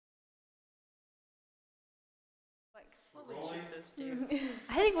What would Jesus do?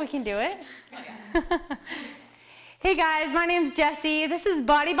 I think we can do it. Hey guys, my name's Jessie. This is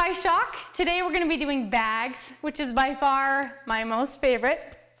BodybyShock. Today we're going to be doing bags, which is by far my most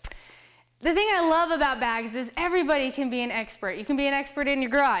favorite. The thing I love about bags is everybody can be an expert. You can be an expert in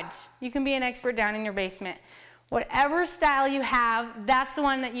your garage. You can be an expert down in your basement. Whatever style you have, that's the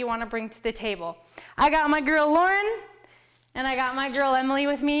one that you want to bring to the table. I got my girl Lauren, and I got my girl Emily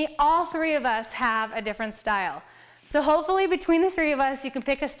with me. All three of us have a different style. So hopefully between the three of us, you can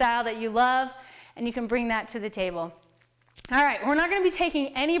pick a style that you love, and you can bring that to the table. All right, we're not going to be taking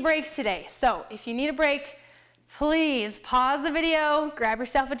any breaks today. So if you need a break, please pause the video, grab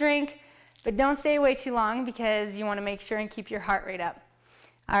yourself a drink, but don't stay away too long because you want to make sure and keep your heart rate up.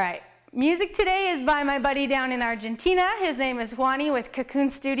 All right. Music today is by my buddy down in Argentina. His name is Juani with Cocoon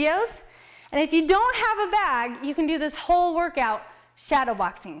Studios. And if you don't have a bag, you can do this whole workout shadow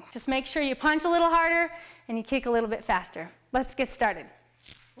boxing. Just make sure you punch a little harder and you kick a little bit faster. Let's get started.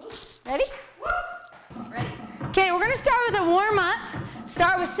 Ready? Ready? Okay, we're going to start with a warm-up.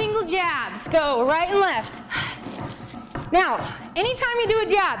 Start with single jabs. Go right and left. Now, anytime you do a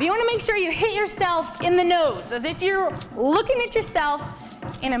jab, you want to make sure you hit yourself in the nose, as if you're looking at yourself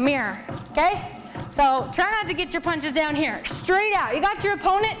in a mirror, okay? So try not to get your punches down here. Straight out. You got your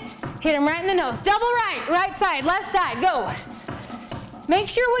opponent, hit him right in the nose. Double right, right side, left side, go. Make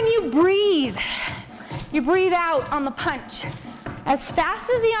sure when you breathe out on the punch. As fast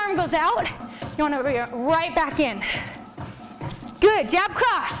as the arm goes out, you want to bring it right back in. Good, jab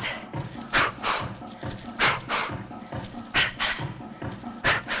cross.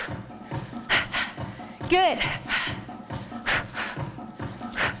 Good.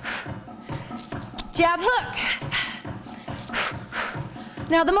 Jab hook.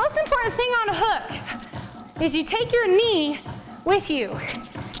 Now the most important thing on a hook is you take your knee with you.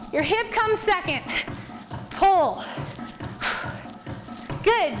 Your hip comes second. Pull.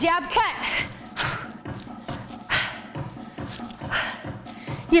 Good, jab cut.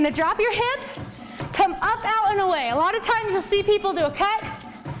 You're gonna drop your hip, come up, out, and away. A lot of times you'll see people do a cut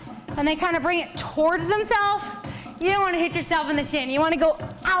and they kind of bring it towards themselves. You don't want to hit yourself in the chin. You want to go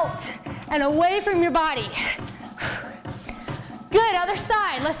out and away from your body. Good, other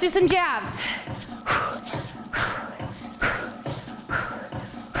side. Let's do some jabs.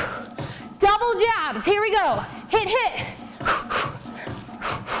 Double jabs. Here we go. Hit, hit.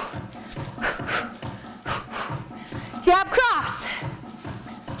 Jab cross.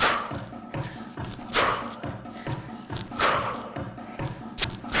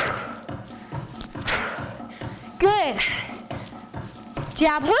 Good.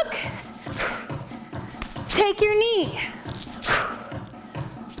 Jab hook. Take your knee.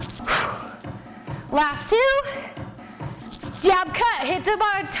 Last two. Jab cut. Hit the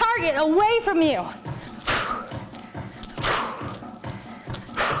bottom target away from you.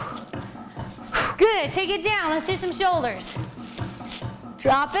 Good. Take it down. Let's do some shoulders.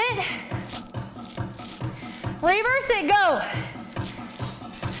 Drop it. Reverse it. Go.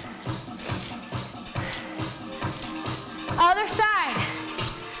 Other side.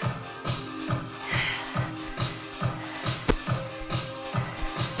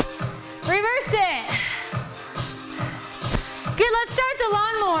 Reverse it. Good, let's start the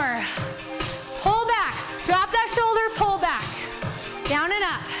lawnmower. Pull back. Drop that shoulder, pull back. Down and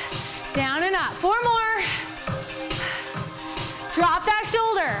up. Down and up. 4 more. Drop that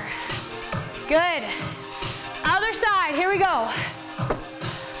shoulder. Good. Other side. Here we go.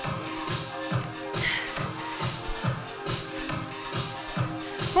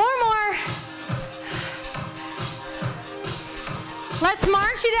 Let's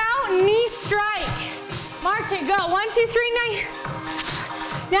march it out, knee strike. March it, go. 1, 2, 3, 9.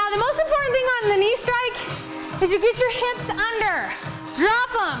 Now the most important thing on the knee strike is you get your hips under. Drop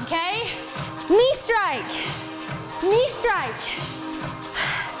them, okay? Knee strike, knee strike.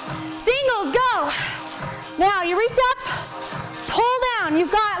 Singles, go. Now you reach up, pull down.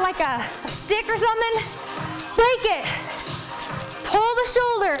 You've got like a stick or something. Break it. Pull the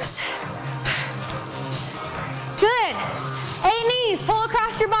shoulders. Good. 8 knees, pull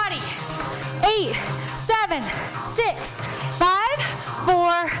across your body. 8, 7, 6, 5,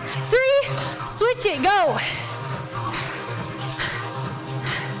 4, 3, switch it, go.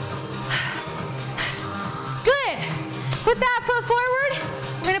 Good. Put that foot forward.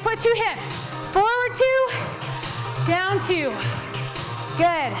 We're gonna put 2 hips. Forward 2, down 2.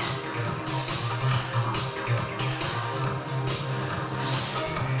 Good.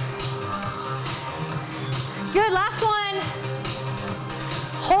 Good, last one.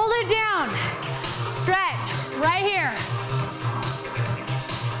 Hold it down. Stretch, right here.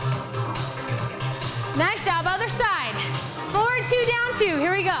 Nice job, other side. 2, down 2.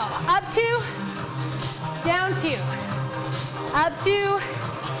 Here we go. Up 2, down 2. Up 2,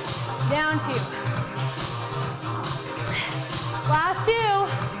 down 2. Last 2.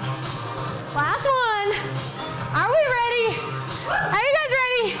 Last one. Are we ready? Are you guys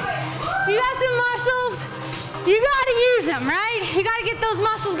ready? You got some muscles. You got to use them, right? You got to get those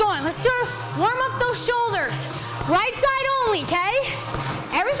muscles going. Let's warm up those shoulders. Right side only, okay?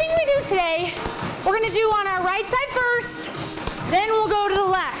 Everything we do today, we're going to do on our right side first, then we'll go to the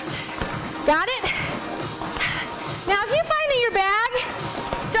left. Got it? Now, if you find that your bag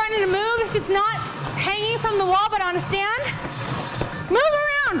is starting to move, if it's not hanging from the wall but on a stand, move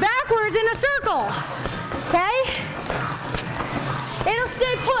around backwards in a circle, okay? It'll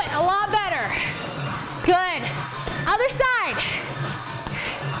stay put a lot better. Good. Other side.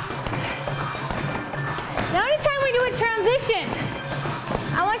 Now, anytime we do a transition,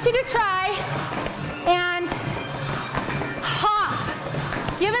 I want you to try and hop.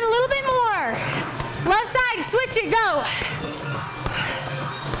 Give it a little bit more. Left side, switch it, go.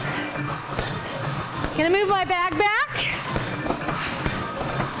 Gonna move my bag back.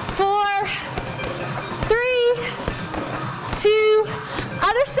 4, 3, 2,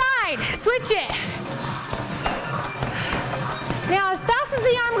 other side, switch it. Now, as fast as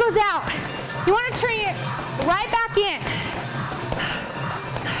the arm goes out, you want to train it right back in.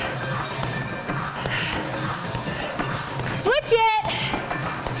 Switch it.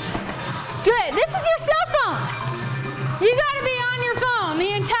 Good. This is your cell phone. You got to be on your phone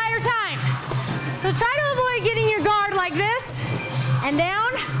the entire time. So try to avoid getting your guard like this and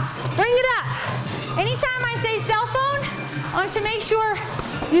down. Bring it up. Anytime I say cell phone, I want you to make sure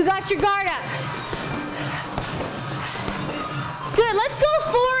you got your guard up. Good. Let's go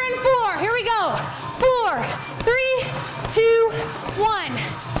 4 and 4. Here we go. 4, 3, 2, 1.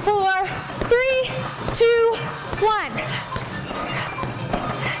 4, 3, 2, 1.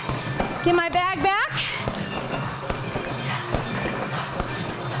 Get my bag back.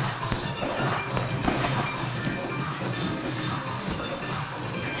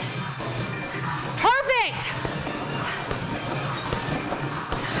 Perfect.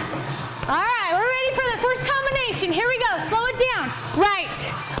 All right, we're ready for the first combination. Here we go. Slow it down. Right,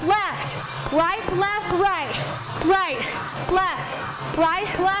 left, right, left, right, right, left,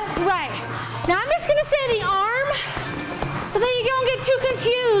 right, left, right. Now I'm just gonna say the arm so that you don't get too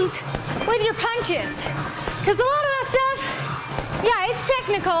confused with your punches. Because a lot of that stuff, yeah, it's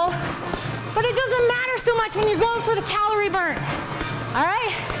technical, but it doesn't matter so much when you're going for the calorie burn. All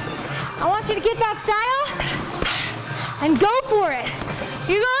right? I want you to get that style and go for it.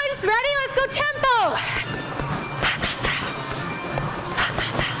 You guys ready? Let's go tempo.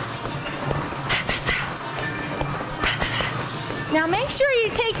 Now make sure you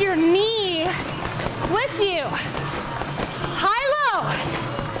take your knee with you. High-low.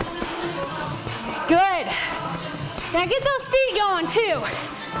 Good. Now get those feet going too.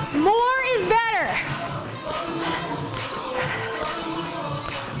 More is better.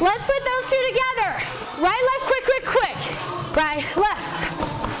 Let's put those two together. Right, left, quick, quick, quick. Right, left.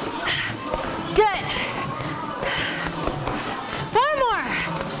 Good. 4 more.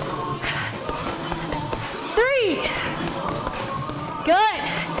 3. Good.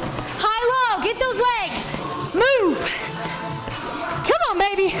 High, low. Get those legs. Move. Come on,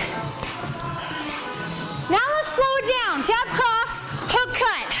 baby. Now let's slow it down. Jab, cross, hook,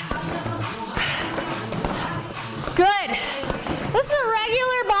 cut. Good. This is a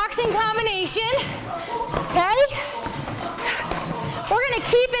regular boxing combination. Okay? We're going to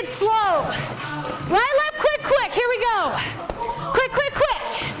keep it slow. Right, left, quick, quick. Here we go. Quick, quick, quick.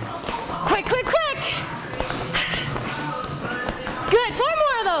 Quick, quick, quick. Good. 4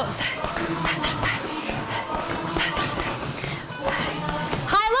 more of those.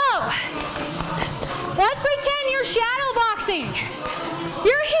 High-low. Let's pretend you're shadow boxing.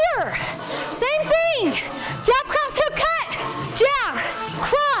 You're here. Same thing. Jab, cross, hook, cut. Jab,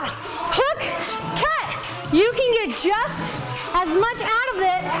 cross, hook, cut. You can get just as much out of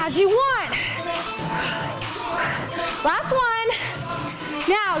it as you want. Last one.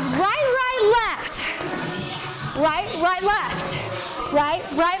 Now, right, right, left. Right, right, left. Right,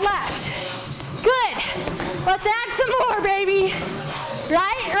 right, left. Good. Let's add some more, baby.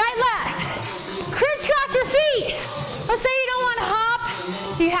 Right, right, left. Crisscross your feet. Let's say you don't want to hop.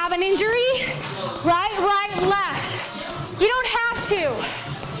 Do you have an injury? Right, right, left. You don't have to.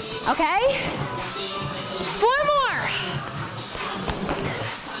 Okay? 4 more.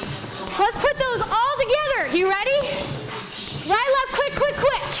 Let's put those all together. You ready? Right, left, quick, quick,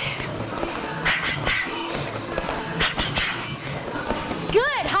 quick.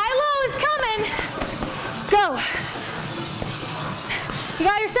 Good. High, low is coming. Go. You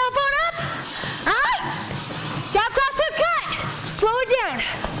got your cell phone up? Jab, cross, hook, cut. Slow it down.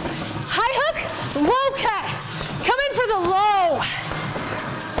 High hook, low cut. Come in for the low.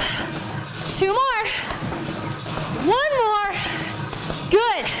 2 more. 1 more.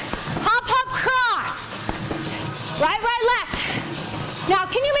 Good. Hop, hop, cross. Right, right, left. Now,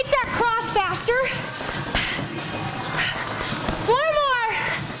 can you make that cross faster? 4 more.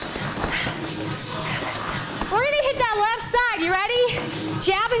 We're gonna hit that left side. You ready?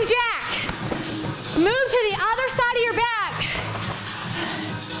 Jab and jack. Move to the other side of your bag.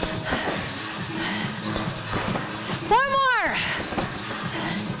 4 more.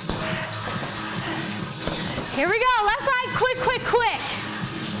 Here we go. Left side, quick, quick, quick.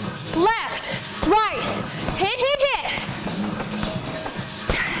 Left, right. Hit, hit, hit.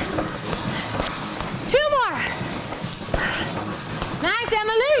 2 more. Nice,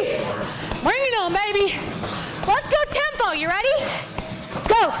 Emily. Bring it on, baby. Let's go tempo. You ready?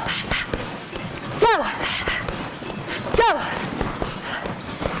 Go. Go. Go.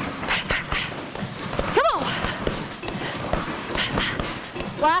 Come on.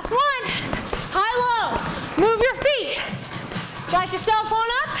 Last one. High, low. Move your feet. Light your cell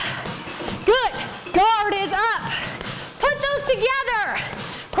phone up. Good. Guard is up. Put those together.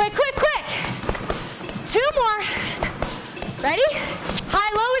 Quick, quick, quick. 2 more. Ready?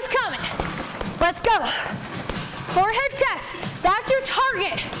 High, low is coming. Let's go. Forehead, chest. That's your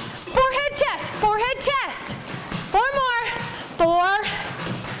target. Forehead, chest. Forehead, chest. 4 more. 4.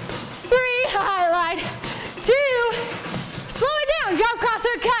 3. All right. 2. Slow it down. Jump, cross,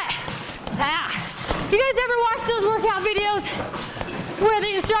 or cut. You guys ever watch those workout videos where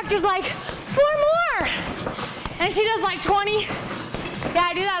the instructor's like, 4 more? And she does like 20? Yeah,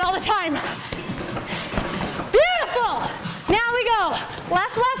 I do that all the time. Beautiful. Now we go.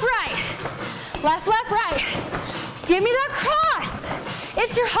 Left, left, right. Left, left, right. Give me that cross.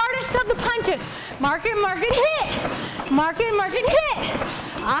 It's your hardest of the punches. Mark it, hit. Mark it, hit.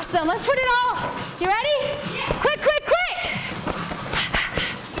 Awesome. Let's put it all. You ready? Yeah. Quick, quick, quick.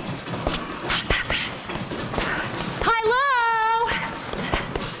 High, low.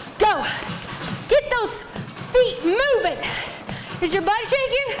 Go. Get those feet moving. Is your butt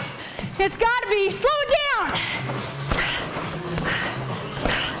shaking? It's got to be. Slow it down.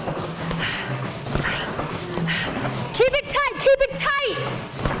 Keep it tight, keep it tight.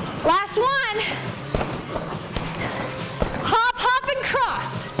 Last one. Hop, hop, and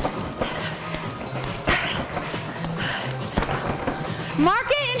cross. Mark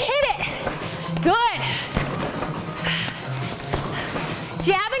it and hit it. Good.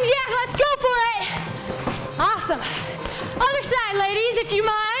 Jab and jack, let's go for it. Awesome. Other side, ladies, if you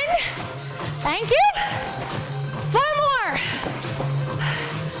mind. Thank you. 4 more.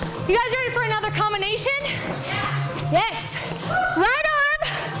 You guys ready for another combination? Yes. Right arm,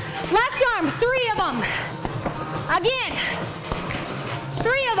 left arm, 3 of them. Again,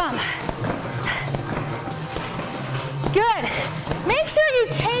 3 of them. Good. Make sure you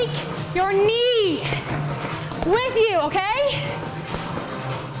take your knee with you, okay?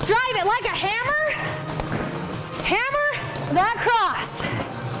 Drive it like a hammer. Hammer that cross.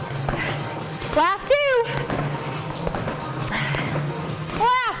 Last 2.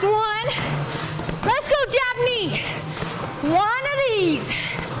 Last one. Let's go jab knee. 1 of these.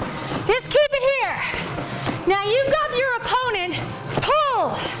 Just keep it here. Now you've got your opponent.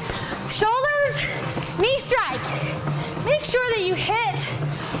 Pull. Shoulders, knee strike. Make sure that you hit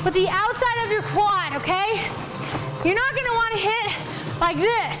with the outside of your quad, okay? You're not going to want to hit like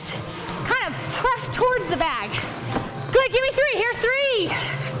this. Kind of press towards the bag. Good, give me 3. Here's 3.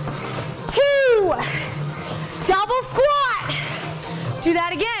 2. Double squat. Do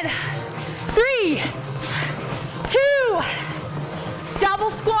that again. 3. 2. Double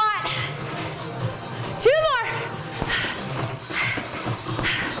squat. 2 more.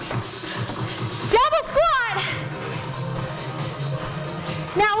 Double squat.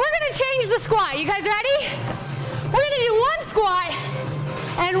 Now we're going to change the squat. You guys ready? We're going to do 1 squat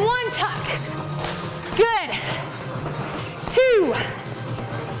and 1 tuck. Good. 2.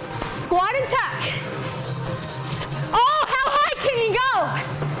 Squat and tuck. Oh, how high can you go?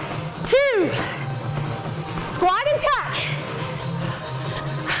 2. Squat and tuck.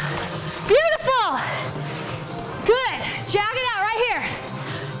 Beautiful. Good. Jog it out right here.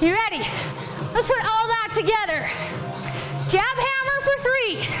 You ready? Let's put all that together. Jab hammer for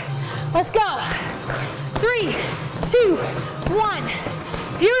 3. Let's go. 3, 2, 1.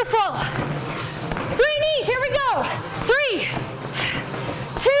 Beautiful. 3 knees. Here we go. 3,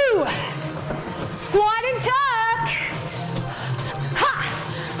 2. Squat and tuck. Ha.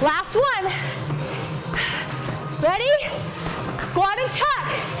 Last one. Ready? Squat and tuck.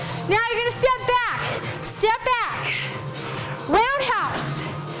 Now you're gonna step back. Step back. Roundhouse.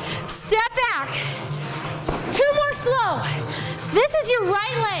 Step back. 2 more slow. This is your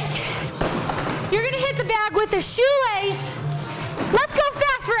right leg. You're gonna hit the bag with the shoelace. Let's go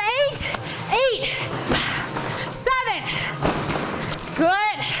fast for 8, 8, 7.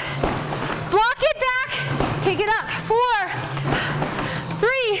 Good. Block it back. Kick it up. 4,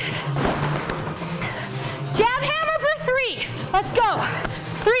 3. Jab hammer for 3. Let's go.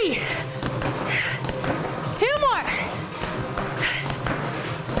 3. 2 more.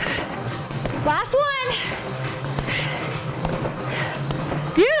 Last one.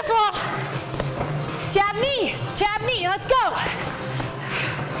 Beautiful. Jab knee. Jab knee. Let's go.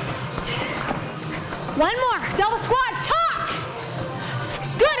 1 more. Double squat. Tuck.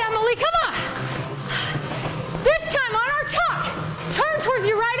 Good, Emily. Come on. This time on our tuck. Turn towards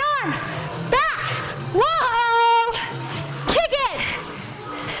your right arm. Back. Whoa. Kick it.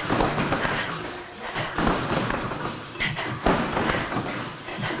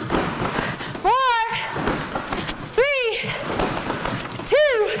 4, 3, 2.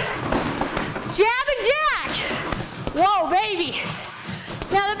 Jab and jack. Whoa, baby.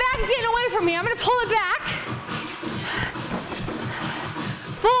 Now the back is getting away from me. I'm going to pull it back.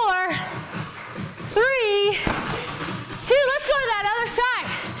 4, 3, 2. Let's go to that other side.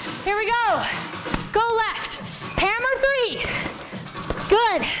 Here we go. Go left. Hammer 3.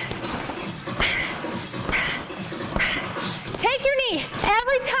 Good. Take your knee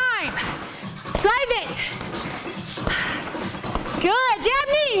every time. Drive it. Good. Jab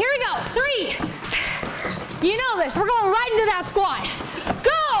knee. Here we go. 3. You know this. We're going right into that squat.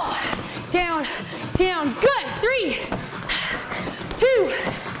 Go. Down. Down. Good. 3, 2.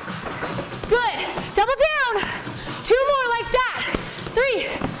 Good. Double down. 2 more like that. 3,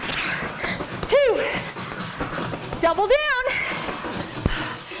 2. Double down.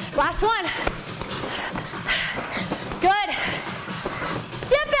 Last one. Good.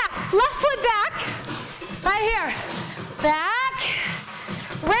 Step back. Left foot back. Right here. Back.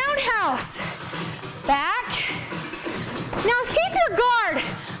 Roundhouse. Back. Now keep your guard.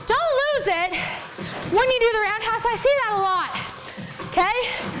 Don't lose it when you do the roundhouse. I see that a lot. Okay?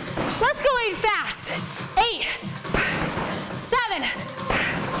 Let's go 8 fast. 8, 7.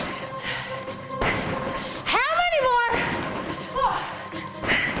 How many more? Oh.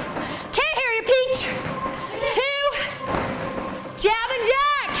 Can't hear you, Peach. 2. Jab and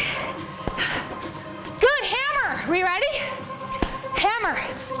jack. Good. Hammer. We ready? Hammer.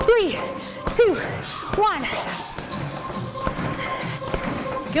 3, 2, 1.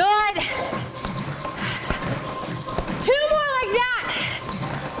 Good. 2 more like that.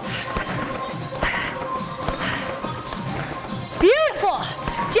 Beautiful.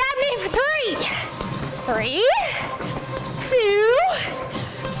 Jab knee for 3. 3, 2.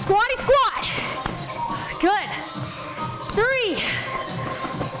 Squatty squat. Good. 3,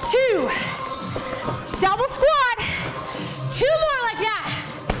 2. Double squat. 2 more like that.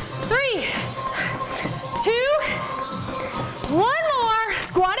 3, 2. 1 more.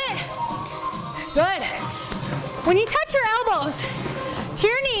 Squat it. Good. When you touch your elbows to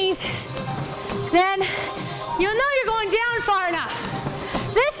your knees, then you'll know you're going down far enough.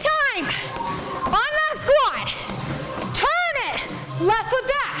 This time, on that squat, turn it. Left foot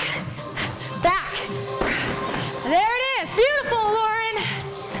back. Back. There it is. Beautiful, Lauren.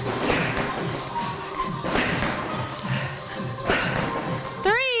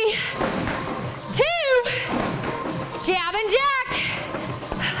 3, 2. Jab and jack.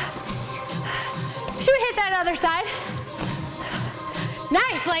 Should we hit that other side?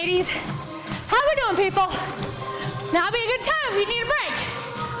 Nice, ladies. How we doing, people? Now'll be a good time if you need a break.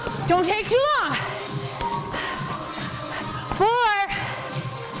 Don't take too long. 4,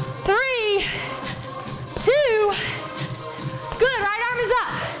 3, 2. Good, right arm is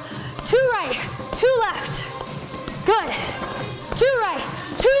up. 2 right, 2 left. Good. 2 right,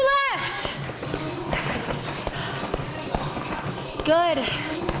 2 left. Good.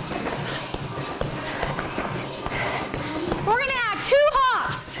 We're gonna add 2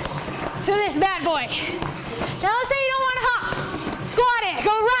 hops to this bad boy. Now let's say you don't want to hop. Squat it.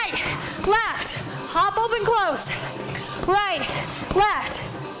 Go right, left. Hop, open, close. Right, left.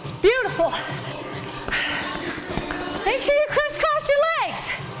 Beautiful. Make sure you crisscross your legs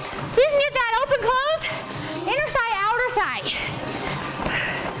so you can get that open, close, inner thigh, outer thigh.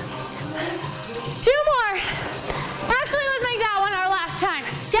 2 more. Actually, let's make that one our last time.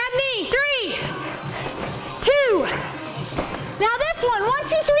 Jab knee. 3, 2. Now this one, 1,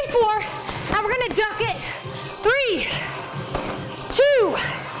 2, 3, 4, and we're gonna duck it. 3, 2.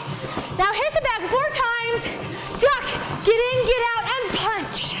 Now hit the back 4 times. Duck. Get in, get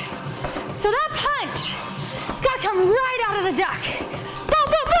So that punch, it's gotta come right out of the duck. Boom,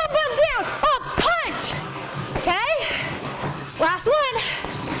 boom, boom, boom, down, up, punch. Okay? Last one.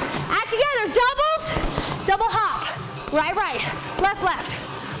 Add together, doubles, double hop. Right, right, left, left.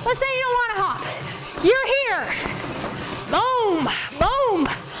 Let's say you don't wanna hop. You're here. Boom, boom.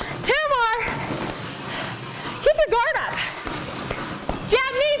 2 more. Keep your guard up.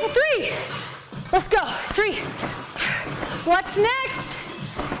 Jab knee for 3. Let's go, 3. What's next?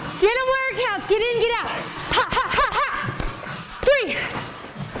 Get them where it counts. Get in, get out. Ha, ha, ha, ha. 3,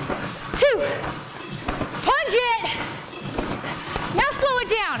 2. Punch it. Now slow it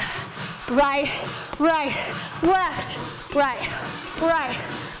down. Right, right, left, right, right,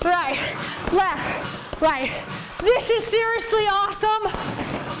 right, left, right. This is seriously awesome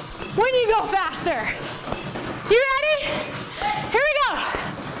when you go faster. You ready? Here we go.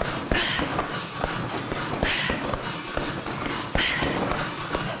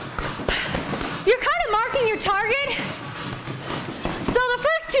 You're kind of marking your target. So the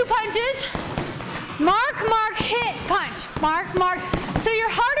first 2 punches, mark, mark, hit, punch. Mark, mark. So your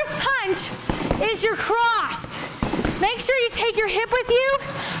hardest punch is your cross. Make sure you take your hip with you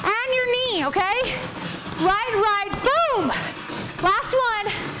and your knee, okay? Right, right, boom. Last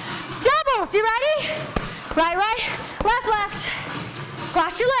one. Doubles, you ready? Right, right, left, left.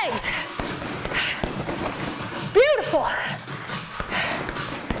 Cross your legs. Beautiful.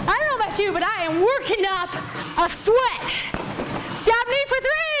 I don't know about you, but I am working up a sweat. Jab knee for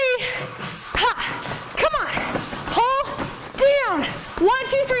 3. Ha. Come on. Pull down. 1,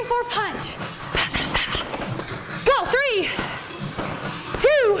 2, 3, 4, punch. Go. 3,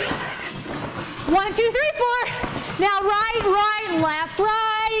 2, 1, 2, 3, 4. Now right, right, left,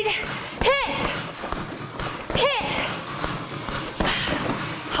 right. Hit. Hit.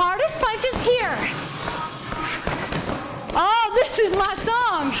 Hardest punch is here. Oh, this is my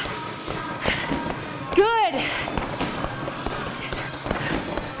song. Good.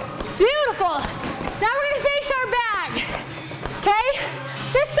 Beautiful. Now we're gonna face our bag. Okay?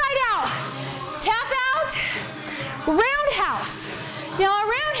 This side out. Tap out. Roundhouse. Now a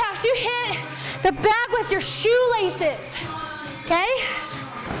roundhouse, you hit the bag with your shoelaces. Okay?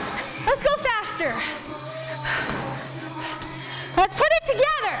 Let's go faster. Let's put it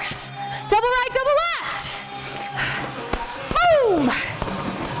together. Double right, double left. Boom.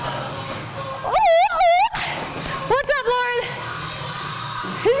 Ooh. What's up, Lauren?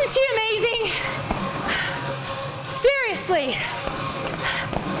 Isn't she amazing? Seriously.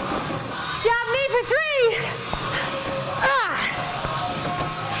 Jab knee for 3.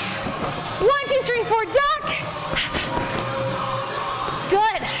 1, 2, 3, 4, duck.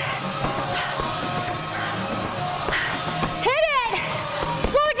 Good. Hit it.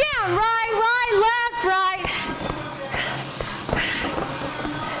 Slow it down. Right, right, left, right.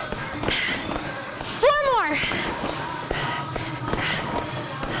 4 more.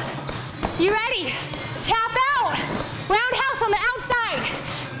 You ready? Tap out. Roundhouse on the outside.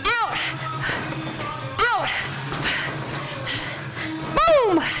 Out. Out.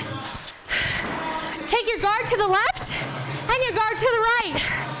 Boom. Take your guard to the left and your guard to the right.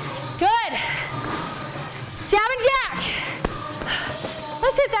 Good. Jab and jack.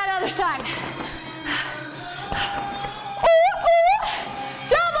 Let's hit that other side. Ooh, ooh.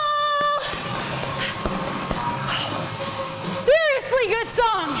 Double. Seriously good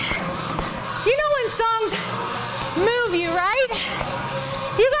song. You know when songs move you, right?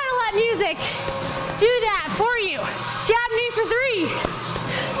 You gotta let music do that for you. Jab knee for 3.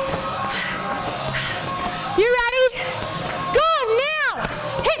 You ready? Go now!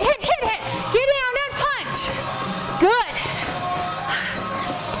 Hit, hit, hit, hit! Get down and punch! Good!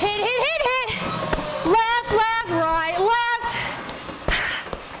 Hit, hit, hit, hit! Left, left, right, left!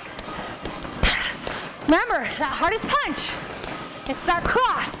 Remember, that hardest punch, it's that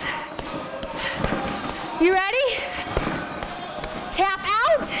cross. You ready? Tap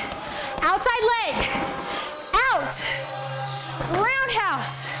out, outside leg, out,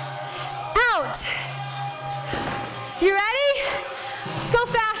 roundhouse, out. You ready? Let's go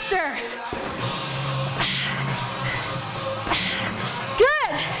faster.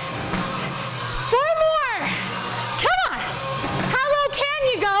 Good. 4 more. Come on. How low can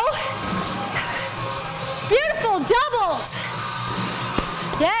you go? Beautiful. Doubles.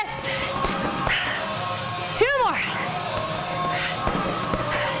 Yes. 2 more.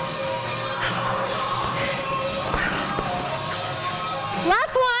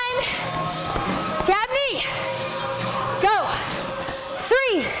 Last one. Jab knee. Go.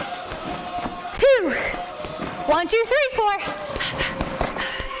 3, 2, 1, 2, 3, 4.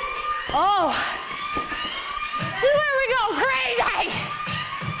 Oh. This is where we go crazy.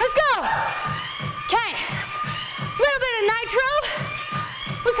 Let's go.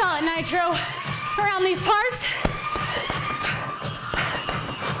 call it nitro around these parts.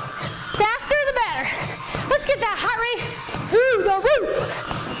 Faster the better. Let's get that heart rate through the roof.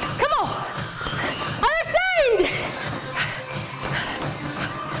 Come on. Other side.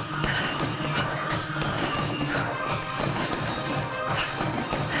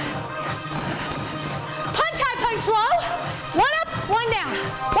 Punch high, punch low. One up, one down.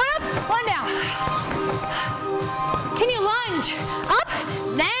 One up, one down. Can you lunge? Up,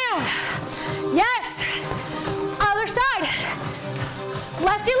 down. Yes. Other side.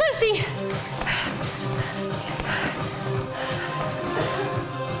 Lefty loosey.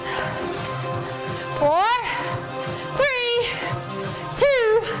 Four, three,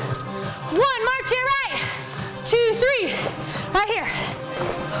 two, one. March it right. 2, 3. Right here.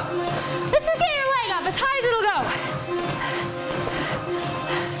 This is get your leg up as high as it'll go.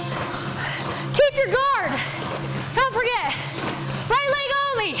 Keep your guard. Don't forget. Right leg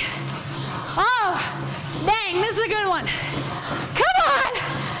only. Oh, dang, this is a good one. Come on.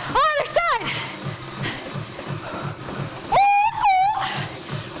 Other side. Ooh, ooh.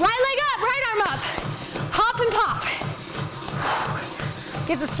 Right leg up, right arm up. Hop and pop.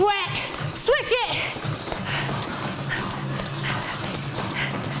 Get the sweat. Switch it.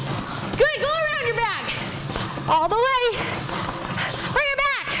 Good, go around your back. All the way. Bring it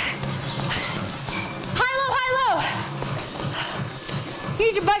back. High, low, high, low.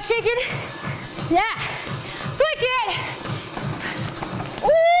 Use your butt shaking. Yeah. Switch it.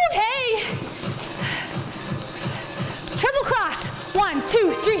 Ooh, hey. Triple cross. 1,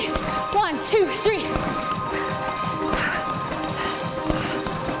 2, 3. 1, 2, 3.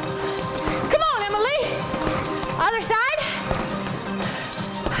 Come on, Emily. Other side.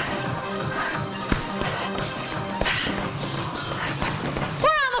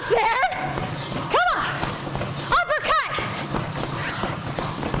 We're almost there. Come on. Uppercut.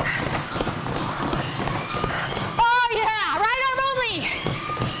 Oh yeah, right arm only.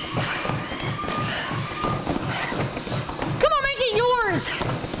 Come on, make it yours.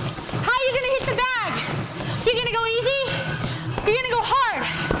 How are you gonna hit the bag? You gonna go easy? You're gonna go hard.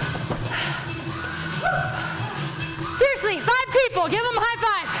 Seriously, 5 people, give them a high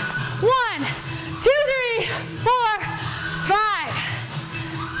five. 1, 2, 3, 4, 5.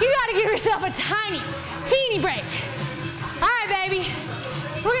 You gotta give yourself a tiny, teeny break. All right, baby.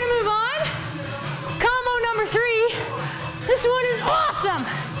 We're gonna move on. Combo number 3. This one is awesome.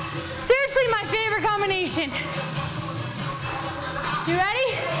 Seriously, my favorite combination. You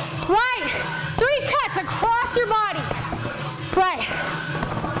ready? Right. 3 cuts across your body. Right.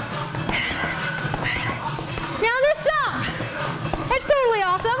 Now this song, it's totally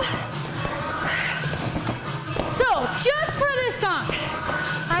awesome. So, just for this song,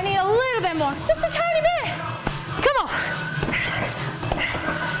 I need a little bit more, just a tiny bit. Come on.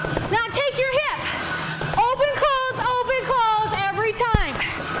 Now take your hip. Open, close every time.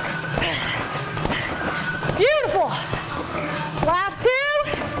 Beautiful. Last 2.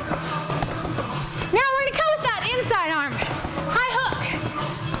 Now we're gonna come with that inside arm. High hook.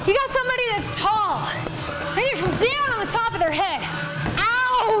 You got somebody that's tall. And you come down on the top of their head.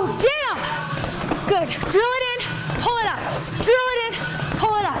 Ow! Get them! Good. Drill it in, pull it up. Drill it in,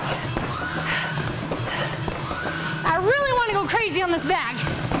 pull it up. I really want to go crazy on this bag,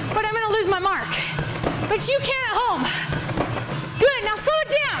 but I'm going to lose my mark. But you can at home. Good. Now slow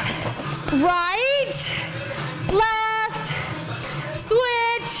it down. Right, left,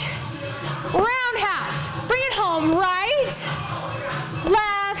 switch, roundhouse. Bring it home. Right,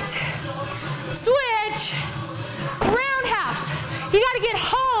 left, switch, roundhouse. You got to get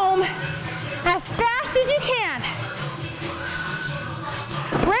home as fast as you can.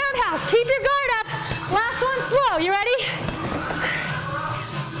 Roundhouse, keep your guard up. Last one slow, you ready?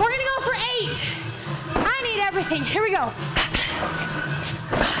 We're gonna go for 8. I need everything, here we go.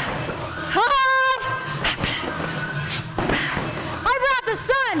 I brought the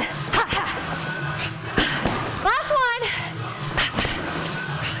sun. Last one.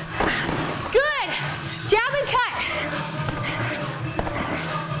 Good, jab and cut.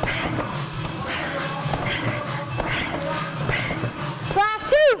 Last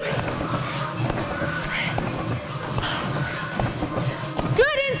 2.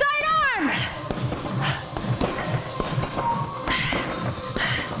 Good inside arm.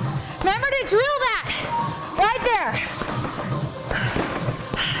 Remember to drill that right there.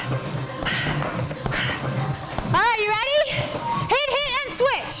 All right, you ready? Hit, and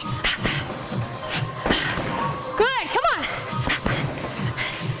switch. Good, come on.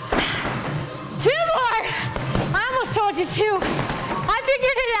 2 more. I almost told you 2. I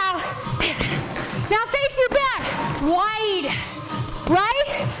figured it out. Now face your back. Wide.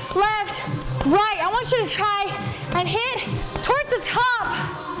 right, left, right. I want you to try and hit towards the top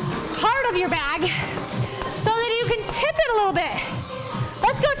part of your bag so that you can tip it a little bit.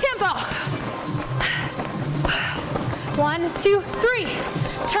 Let's go tempo. 1, 2, 3.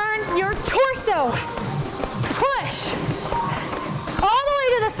 Turn your torso. Push. All the way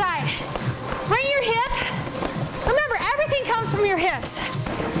to the side. Bring your hip. Remember, everything comes from your hips.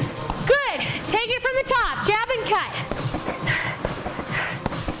 Good. Take it from the top. Jab and cut.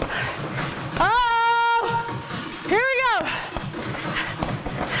 Oh, here we go.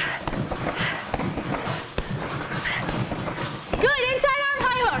 Good. Inside arm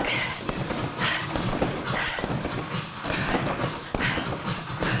high hook.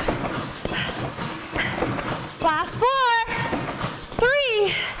 Last 4,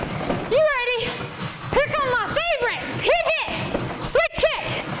 3, you ready? Here comes my favorite. Hit, hit, switch kick.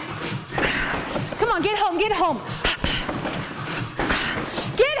 Come on, get home, get home.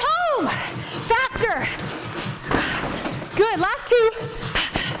 Get home, faster. Good, last 2.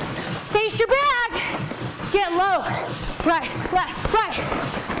 Face your bag. Get low. Right, left, right,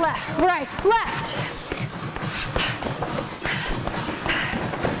 left, right, left.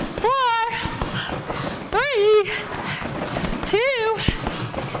 4, 3, 2,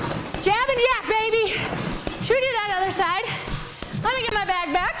 jab and yak, baby. Should we do that other side? Let me get my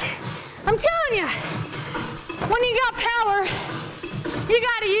bag back. I'm telling you, when you got power, you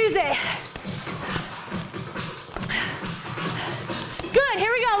gotta use it. Good,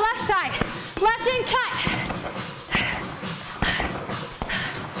 here we go, left side. Left in cut.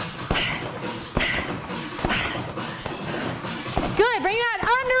 Good, bring that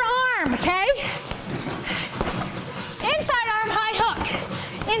underarm, okay? Inside arm high hook.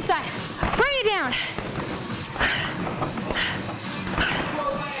 Inside. Bring it down.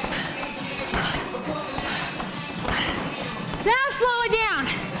 Now slow it down.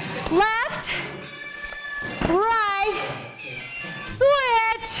 Left, right,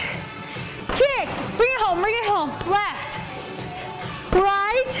 switch, kick. Bring it home, bring it home. Left,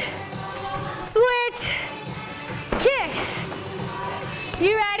 right, switch, kick.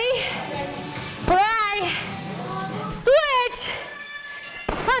 You ready? Right, switch.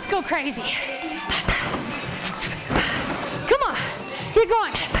 Let's go crazy. Come on, keep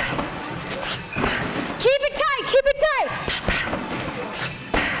going. Keep it tight, keep it tight.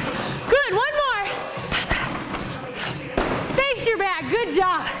 Good, one more. Face your back, good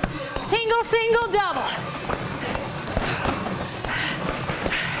job. Single, single, double.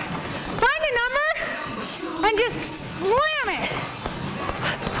 Find a number and just slam it.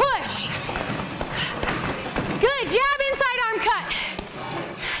 Push. Good, jab, inside arm cut.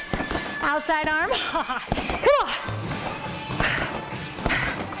 Outside arm. Come on.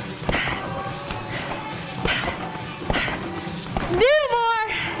 Do more.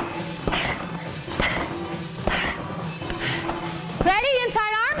 Ready?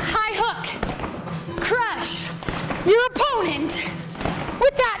 Inside arm, high hook. Crush your opponent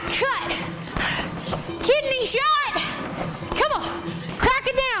with that cut. Kidney shot. Come on. Crack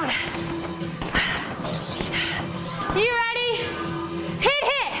it down. You ready? Hit,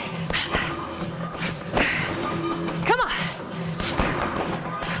 hit. Come on.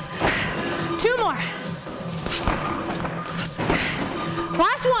 2 more.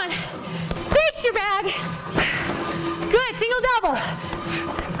 Last one. Fix your bag. Good, single double.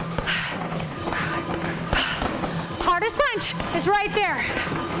 Hardest punch is right there.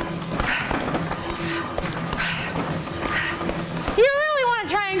 You really want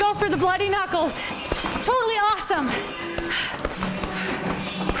to try and go for the bloody knuckles. It's totally awesome.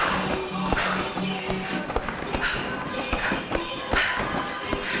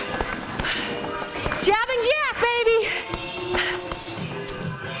 Jab and jack, baby.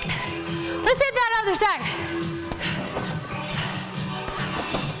 Let's hit that other side.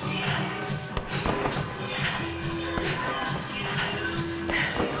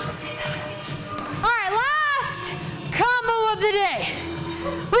 All right, last combo of the day.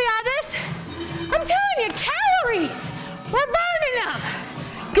 We got this? I'm telling you, calories. We're burning them.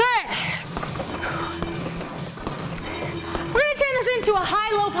 Good. We're gonna turn this into a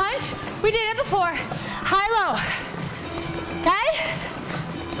high-low punch. We did it before. High-low. Okay?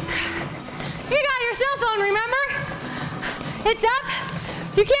 You got your cell phone, remember? It's up.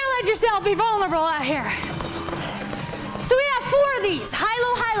 You can't let yourself be vulnerable out here. So we have 4 of these.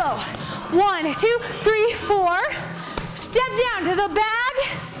 High-low, high-low. 1, 2, 3, 4. Step down to the bag.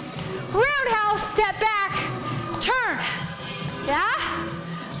 Roundhouse, step back. Turn. Yeah?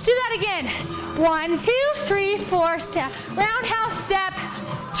 Do that again. 1, 2, 3, 4, step. Roundhouse, step,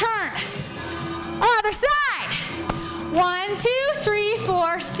 turn. Other side. 1, 2, 3,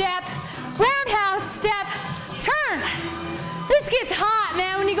 4, step, roundhouse, step, turn. This gets hot,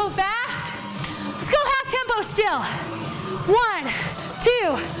 man, when you go fast. Let's go half tempo still. 1,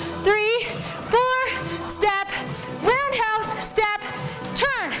 2, 3, 4, step, roundhouse, step,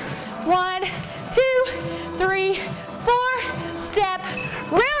 turn. 1, 2, 3, 4, step,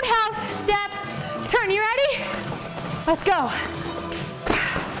 roundhouse, step, turn. You ready? Let's go.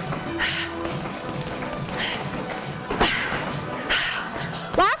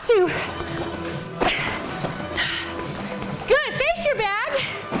 Last two. Good, face your bag.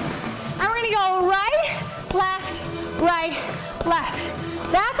 And we're gonna go right, left, right, left.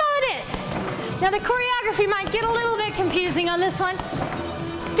 That's all it is. Now the choreography might get a little bit confusing on this one. Do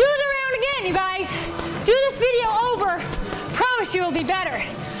the round again, you guys. Do this video over. Promise you it'll be better.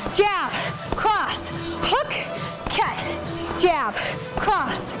 Jab, cross, hook, cut. Jab,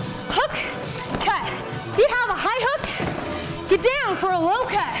 cross, hook, cut. If you have a high hook, get down for a low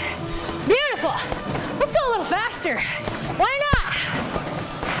cut. Beautiful. Let's go a little faster. Why not?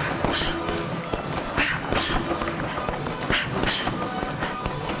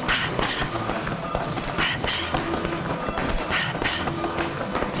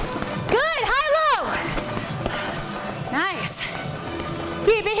 Good, high, low. Nice.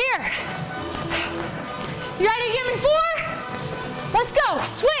 Keep it here. You ready to give me 4? Let's go,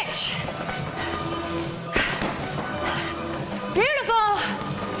 switch. Beautiful.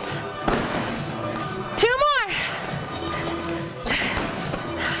 2 more.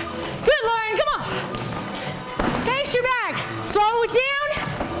 Good, Lauren, come on. Face your bag. Slow it down.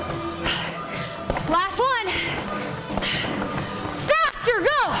 Last one. Faster,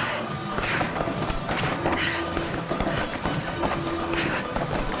 go.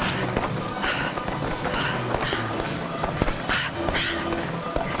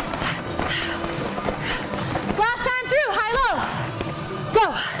 Last time through, high, low. Go.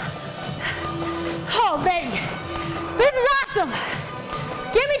 Oh, baby. This is awesome.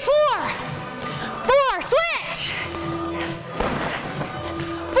 Give me 4. 4, switch.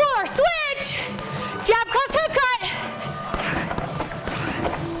 4, switch. Jab, cross, hook, cut.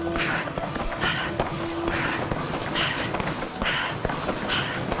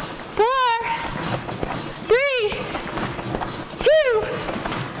 4, 3, 2,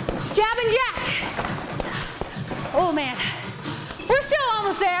 jab and jack. Oh man, we're still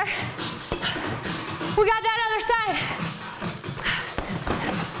almost there. We got that other side.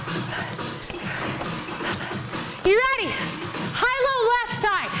 You ready? High, low, left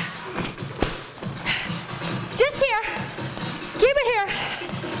side. Just here. Keep it here.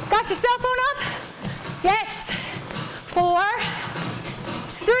 Got your cell phone up? Yes. 4,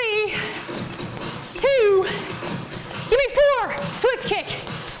 3, 2. Give me 4. Switch kick.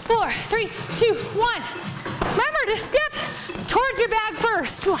 4, 3, 2, 1. Remember to step towards your bag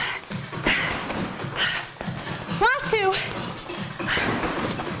first. Last 2.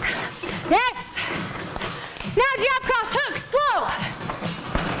 Yes. Now jab, cross, hook, slow.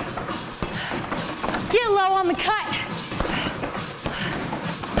 Get low on the cut.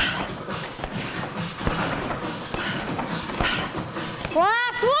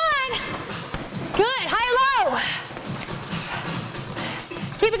 Last one. Good, high, low.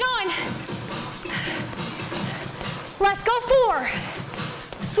 Keep it going. Let's go 4.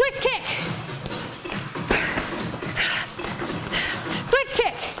 Switch kick. Switch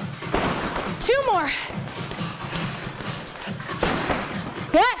kick. 2 more.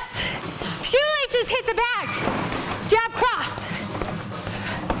 Yes. Shoelaces hit the bag. Jab, cross.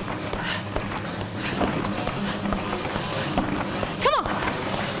 Come on.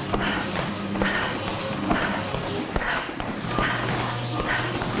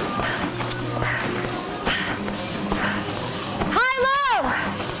 High, low.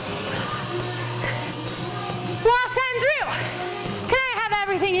 Last time through. Can I have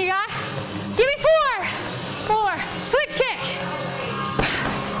everything you got? Give me 4. 4. Switch kick.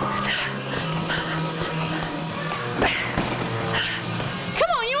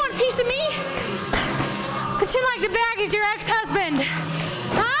 Come on, you want a piece of me? Pretend like the bag is your ex-husband.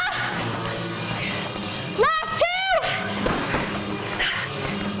 Huh? Last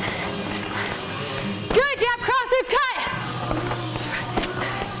 2. Good, jab, cross, hook, cut.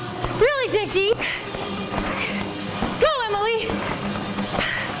 Really dig deep. Go, Emily.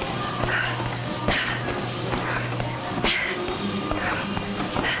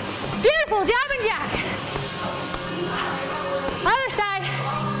 Beautiful, jab and jack. Other side.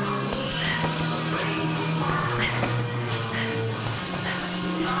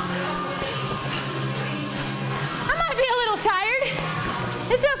 I might be a little tired.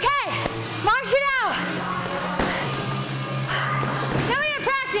 It's okay. March it out.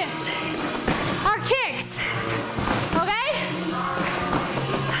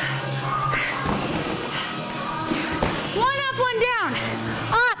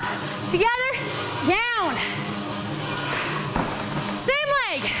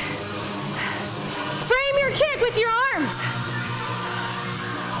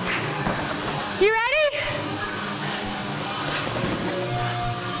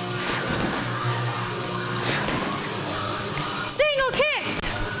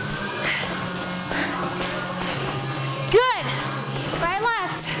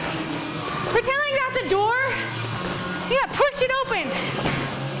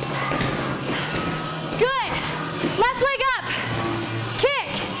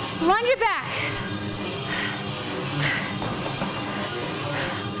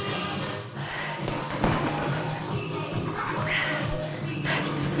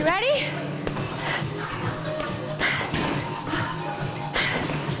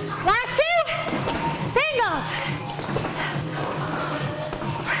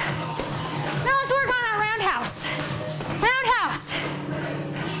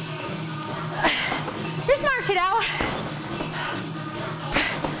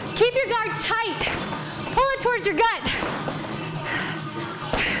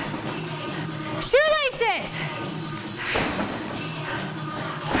 Crunches.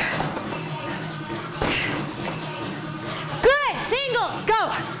 Good, singles, go.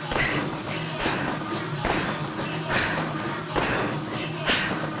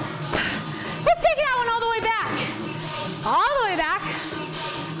 Let's take that one all the way back. All the way back.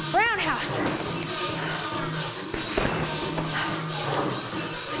 Roundhouse.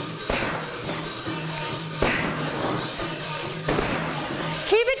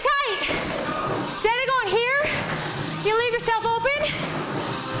 Keep it tight. Instead of going here, you leave yourself open.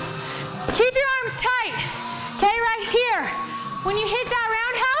 Keep your arms tight. Okay, right here. When you hit that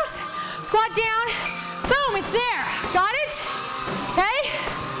roundhouse, squat down. Boom, it's there. Got it? Okay?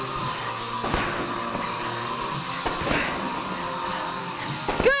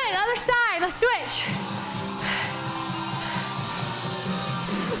 Good, other side. Let's switch.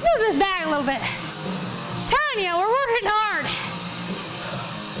 Let's move this back a little bit. Telling you, we're working hard.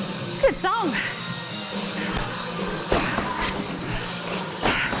 It's a good song.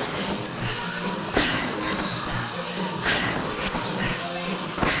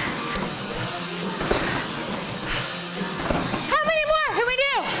 How many more can we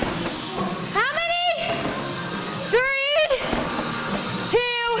do? How many? 3, 2,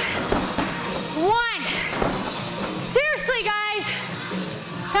 1. Seriously, guys.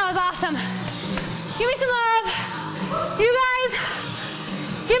 That was awesome. Give me some love. You guys,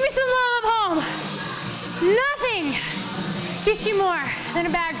 give me some love home. Nothing gets you more than a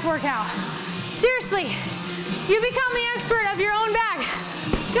bags workout. Seriously, you become the expert of your own bag.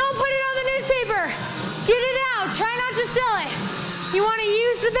 Don't put it on the newspaper. Get it out. Try not to sell it. You want to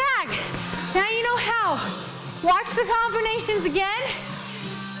use the bag. Now you know how. Watch the combinations again.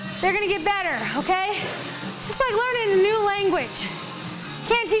 They're going to get better, okay? It's just like learning a new language.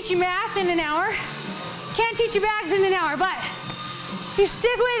 Can't teach you math in an hour. Can't teach you bags in an hour, but if you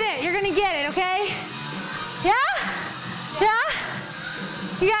stick with it, you're gonna get it, okay? Yeah? Yeah?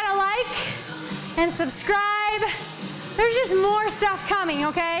 You gotta like and subscribe. There's just more stuff coming,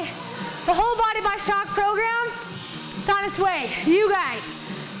 okay? The whole BodybyShock program, it's on its way. You guys,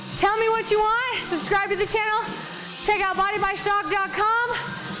 tell me what you want. Subscribe to the channel. Check out BodybyShock.com.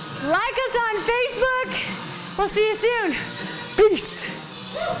 Like us on Facebook. We'll see you soon. Peace.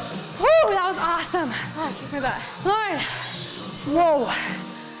 Woo, that was awesome. Oh, keep me that. Lauren, whoa.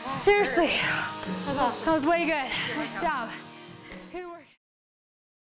 Seriously. That was awesome. That was way good. Nice job.